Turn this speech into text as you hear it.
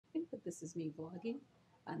This is me vlogging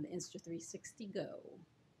on the Insta360 GO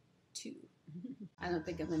 2. I don't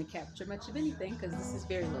think I'm going to capture much of anything because this is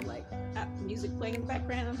very low light. Music playing in the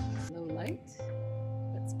background. Low light.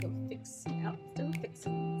 Let's go fix some outdoor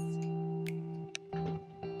fixings.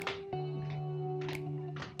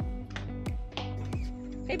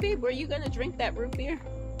 Hey babe, were you going to drink that root beer?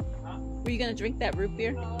 Huh? Were you going to drink that root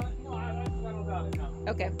beer? No, I forgot about it now.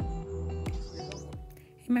 Okay.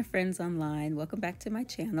 Hey my friends online, welcome back to my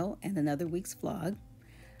channel and another week's vlog.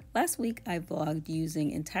 Last week I vlogged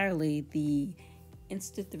using entirely the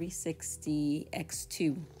Insta360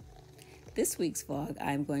 X2. This week's vlog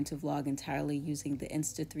I'm going to vlog entirely using the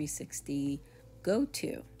Insta360 GO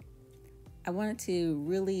 2. I wanted to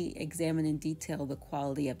really examine in detail the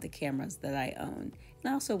quality of the cameras that I own, and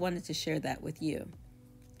I also wanted to share that with you.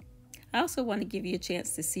 I also want to give you a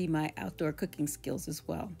chance to see my outdoor cooking skills as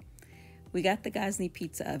well. We got the Gozny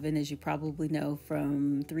pizza oven, as you probably know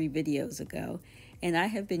from 3 videos ago, and I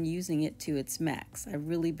have been using it to its max. I've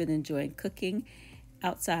really been enjoying cooking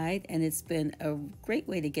outside, and it's been a great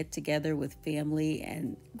way to get together with family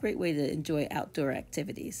and a great way to enjoy outdoor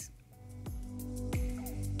activities.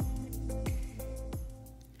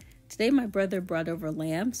 Today my brother brought over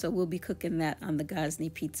lamb, so we'll be cooking that on the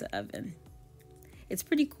Gozny pizza oven. It's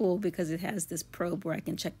pretty cool because it has this probe where I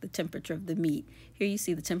can check the temperature of the meat. Here you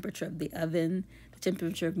see the temperature of the oven, the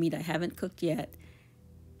temperature of meat I haven't cooked yet,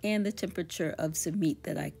 and the temperature of some meat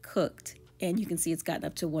that I cooked. And you can see it's gotten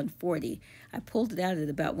up to 140. I pulled it out at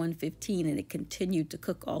about 115 and it continued to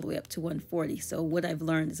cook all the way up to 140. So what I've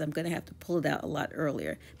learned is I'm going to have to pull it out a lot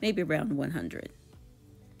earlier, maybe around 100.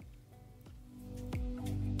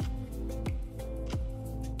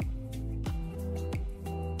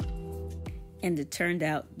 And it turned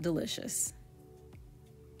out delicious.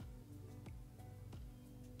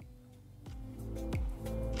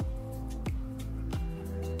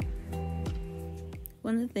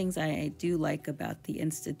 One of the things I do like about the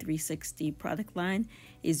Insta360 product line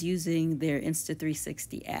is using their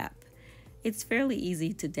Insta360 app. It's fairly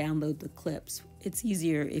easy to download the clips. It's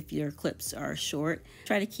easier if your clips are short.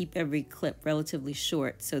 Try to keep every clip relatively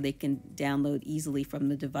short so they can download easily from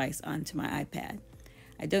the device onto my iPad.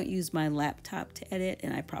 I don't use my laptop to edit,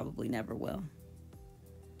 and I probably never will.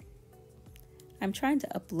 I'm trying to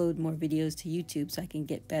upload more videos to YouTube so I can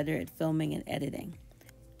get better at filming and editing.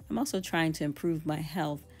 I'm also trying to improve my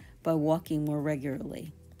health by walking more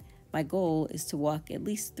regularly. My goal is to walk at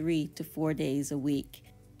least 3 to 4 days a week,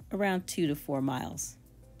 around 2 to 4 miles.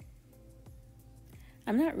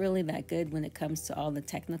 I'm not really that good when it comes to all the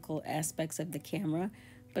technical aspects of the camera,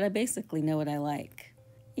 but I basically know what I like.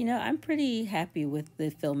 You know, I'm pretty happy with the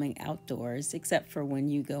filming outdoors, except for when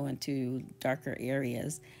you go into darker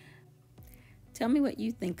areas. Tell me what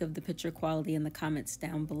you think of the picture quality in the comments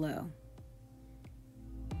down below.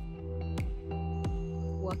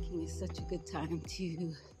 Walking is such a good time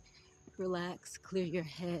to relax, clear your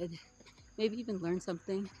head, maybe even learn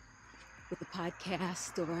something with a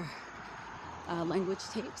podcast or language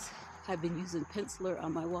tapes. I've been using Penciler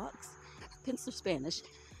on my walks, Penciler Spanish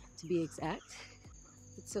to be exact.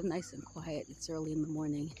 It's so nice and quiet. It's early in the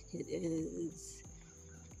morning. It is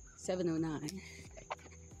 7:09.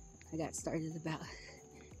 I got started about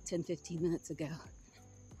 10-15 minutes ago.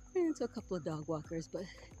 Ran into a couple of dog walkers, but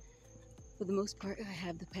for the most part, I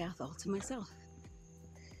have the path all to myself.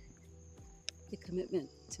 The commitment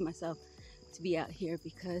to myself to be out here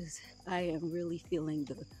because I am really feeling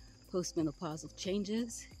the postmenopausal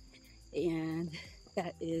changes, and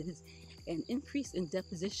that is an increase in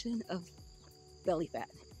deposition of belly fat.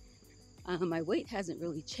 My weight hasn't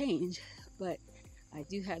really changed, but I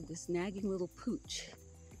do have this nagging little pooch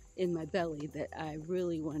in my belly that I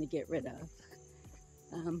really want to get rid of.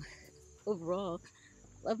 Overall,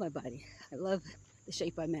 love my body. I love the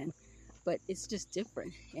shape I'm in, but it's just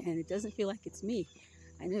different and it doesn't feel like it's me.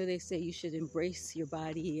 I know they say you should embrace your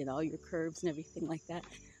body and all your curves and everything like that,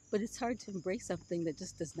 but it's hard to embrace something that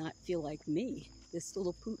just does not feel like me. This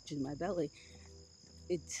little pooch in my belly,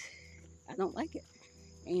 I don't like it,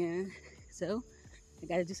 and so I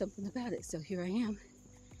got to do something about it. So here I am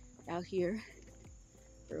out here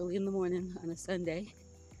early in the morning on a Sunday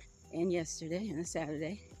and yesterday and a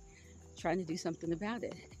Saturday trying to do something about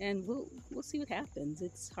it, and we'll see what happens.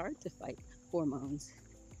 It's hard to fight hormones.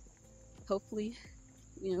 Hopefully,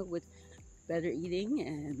 you know, with better eating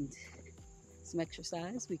and some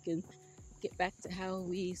exercise, we can get back to how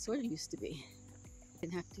we sort of used to be.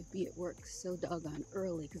 Didn't have to be at work so doggone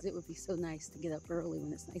early because it would be so nice to get up early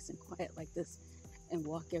when it's nice and quiet like this and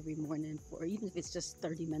walk every morning for, even if it's just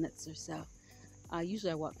 30 minutes or so.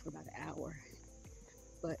 Usually I walk for about an hour,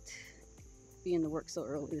 but being to work so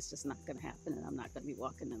early, it's just not going to happen, and I'm not going to be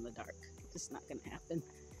walking in the dark. Just not going to happen.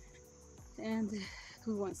 And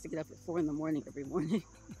who wants to get up at 4 in the morning every morning?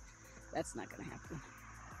 That's not going to happen.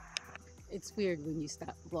 It's weird when you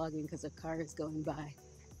stop vlogging because a car is going by.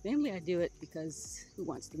 Mainly I do it because who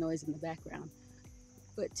wants the noise in the background?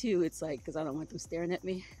 But two, it's like because I don't want them staring at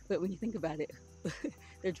me. But when you think about it,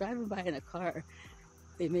 they're driving by in a car.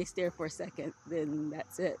 They may stare for a second, then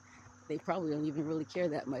that's it. They probably don't even really care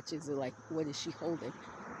that much. Is it like, what is she holding?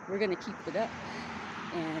 We're going to keep it up.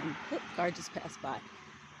 And look, car just passed by.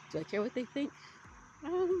 Do I care what they think?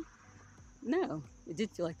 No. It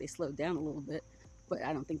did feel like they slowed down a little bit, but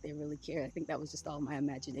I don't think they really care. I think that was just all my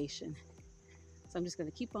imagination. So I'm just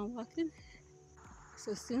going to keep on walking.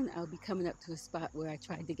 So soon I'll be coming up to a spot where I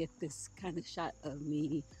tried to get this kind of shot of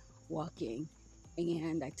me walking,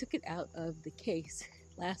 and I took it out of the case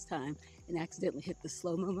last time and accidentally hit the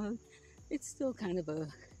slow-mo mode. It's still kind of a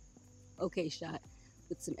okay shot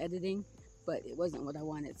with some editing, but it wasn't what I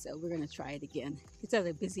wanted, so we're going to try it again. It's at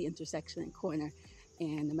a busy intersection and corner,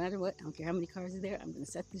 and no matter what, I don't care how many cars are there, I'm going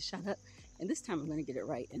to set this shot up, and this time I'm going to get it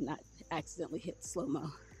right and not accidentally hit slow-mo.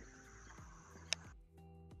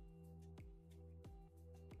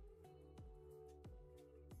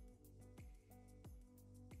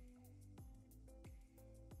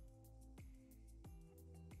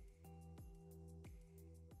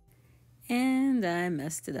 And I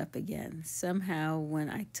messed it up again. Somehow when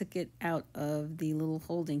I took it out of the little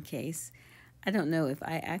holding case, I don't know if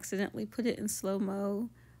I accidentally put it in slow-mo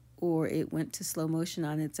or it went to slow motion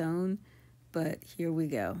on its own, but here we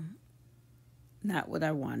go. Not what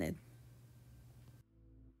I wanted.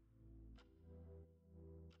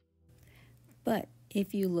 But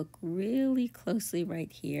if you look really closely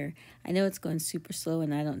right here, I know it's going super slow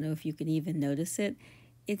and I don't know if you can even notice it.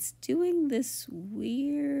 It's doing this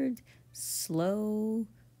weird slow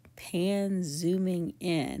pan zooming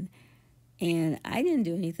in, and I didn't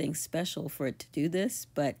do anything special for it to do this,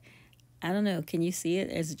 but I don't know, can you see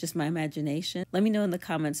it? Is it just my imagination? Let me know in the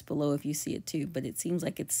comments below if you see it too, but it seems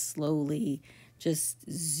like it's slowly just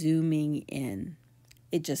zooming in.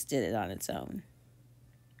 It just did it on its own.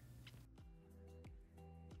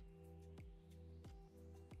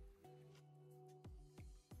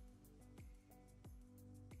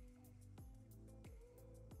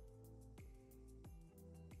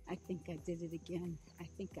 I think I did it again. I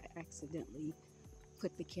think I accidentally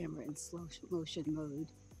put the camera in slow motion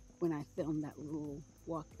mode when I filmed that little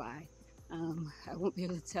walk by. I won't be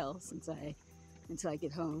able to tell until I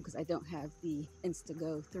get home because I don't have the Insta360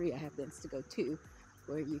 GO. I have the Insta360 GO 2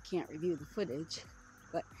 where you can't review the footage.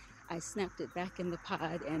 But I snapped it back in the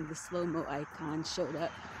pod and the slow-mo icon showed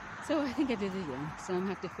up. So I think I did it again. So I'm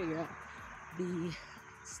gonna have to figure out the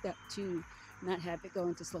step to not have it go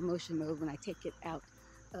into slow motion mode when I take it out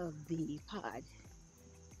of the pod.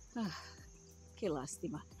 Que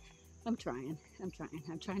lastima. I'm trying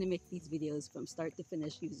to make these videos from start to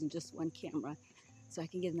finish using just one camera so I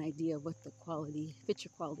can get an idea of what the picture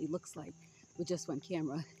quality looks like with just one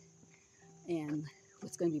camera and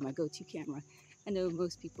what's going to be my go-to camera. I know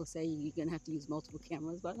most people say you're going to have to use multiple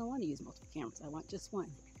cameras, but I don't want to use multiple cameras. I want just one.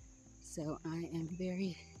 So I am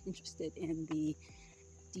very interested in the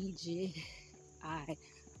DJI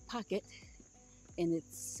Pocket, and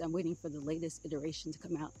I'm waiting for the latest iteration to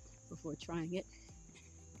come out before trying it,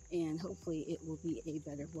 and hopefully it will be a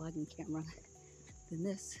better vlogging camera than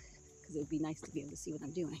this, because it would be nice to be able to see what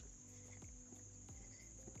I'm doing.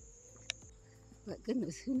 But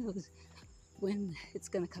goodness, who knows when it's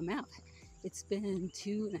going to come out. It's been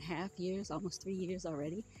 2.5 years, almost 3 years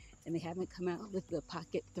already, and they haven't come out with the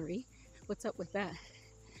Pocket 3. What's up with that?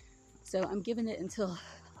 So I'm giving it until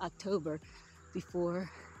October before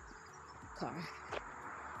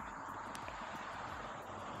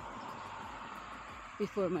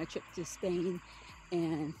my trip to Spain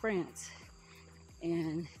and France.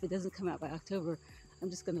 And if it doesn't come out by October, I'm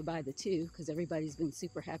just going to buy the 2 because everybody's been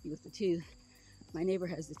super happy with the 2. My neighbor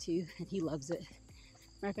has the 2 and he loves it.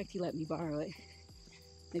 Matter of fact, he let me borrow it.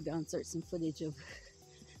 Maybe I'll insert some footage of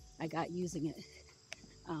I got using it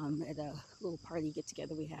at a little party get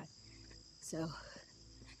together we had. So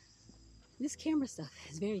this camera stuff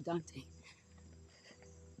is very daunting.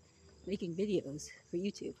 Making videos for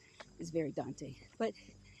YouTube is very daunting, but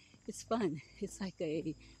it's fun. It's like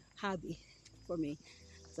a hobby for me.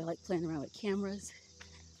 So I like playing around with cameras.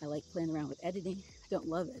 I like playing around with editing. I don't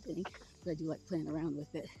love editing, but I do like playing around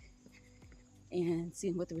with it and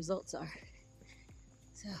seeing what the results are.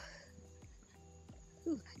 So,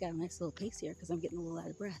 I got a nice little pace here because I'm getting a little out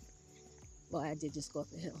of breath. Well, I did just go up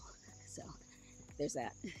the hill, so there's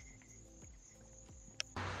that.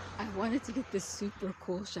 I wanted to get this super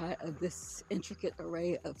cool shot of this intricate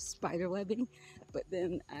array of spider webbing, but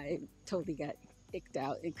then I totally got icked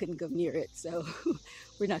out and couldn't go near it. So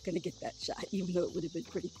we're not going to get that shot, even though it would have been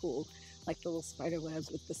pretty cool, like the little spider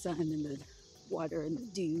webs with the sun and the water and the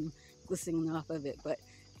dew glistening off of it. But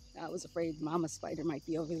I was afraid Mama Spider might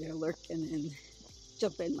be over there lurking and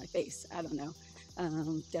jump in my face. I don't know.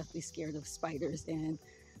 Deathly scared of spiders, and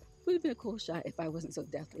would have been a cool shot if I wasn't so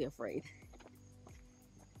deathly afraid.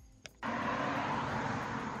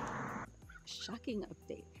 Shocking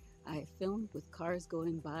update. I filmed with cars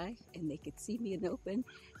going by and they could see me in the open,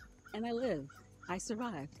 and I live. I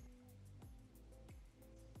survived.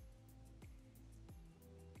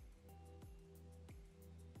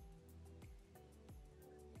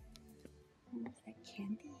 Is that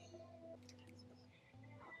candy?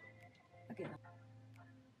 Okay.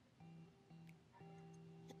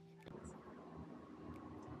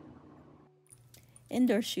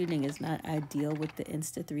 Indoor shooting is not ideal with the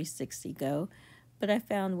Insta360 GO, but I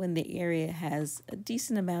found when the area has a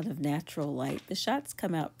decent amount of natural light, the shots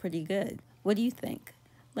come out pretty good. What do you think?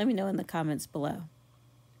 Let me know in the comments below.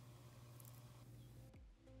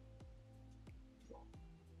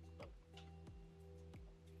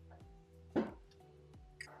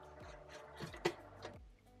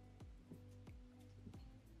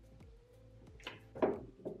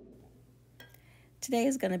 Today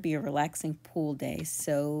is going to be a relaxing pool day,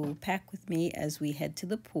 so pack with me as we head to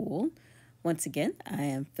the pool. Once again, I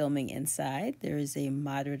am filming inside. There is a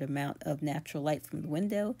moderate amount of natural light from the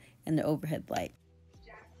window and the overhead light.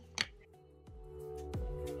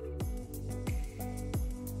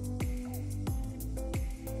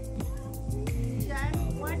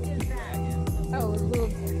 What is that? Oh, a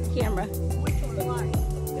little camera. Which one?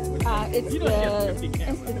 It's the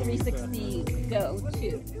Insta360 GO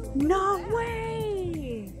 2. No way!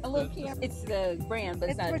 A little camera. It's the brand, but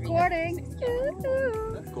it's not recording.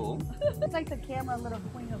 That's cool. It's like the camera, little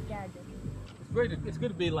queen of gadgets. It's good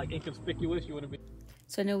to be like inconspicuous. You want to be.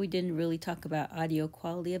 So I know we didn't really talk about audio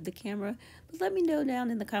quality of the camera, but let me know down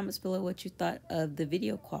in the comments below what you thought of the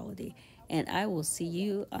video quality. And I will see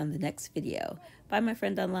you on the next video. Bye, my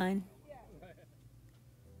friend online.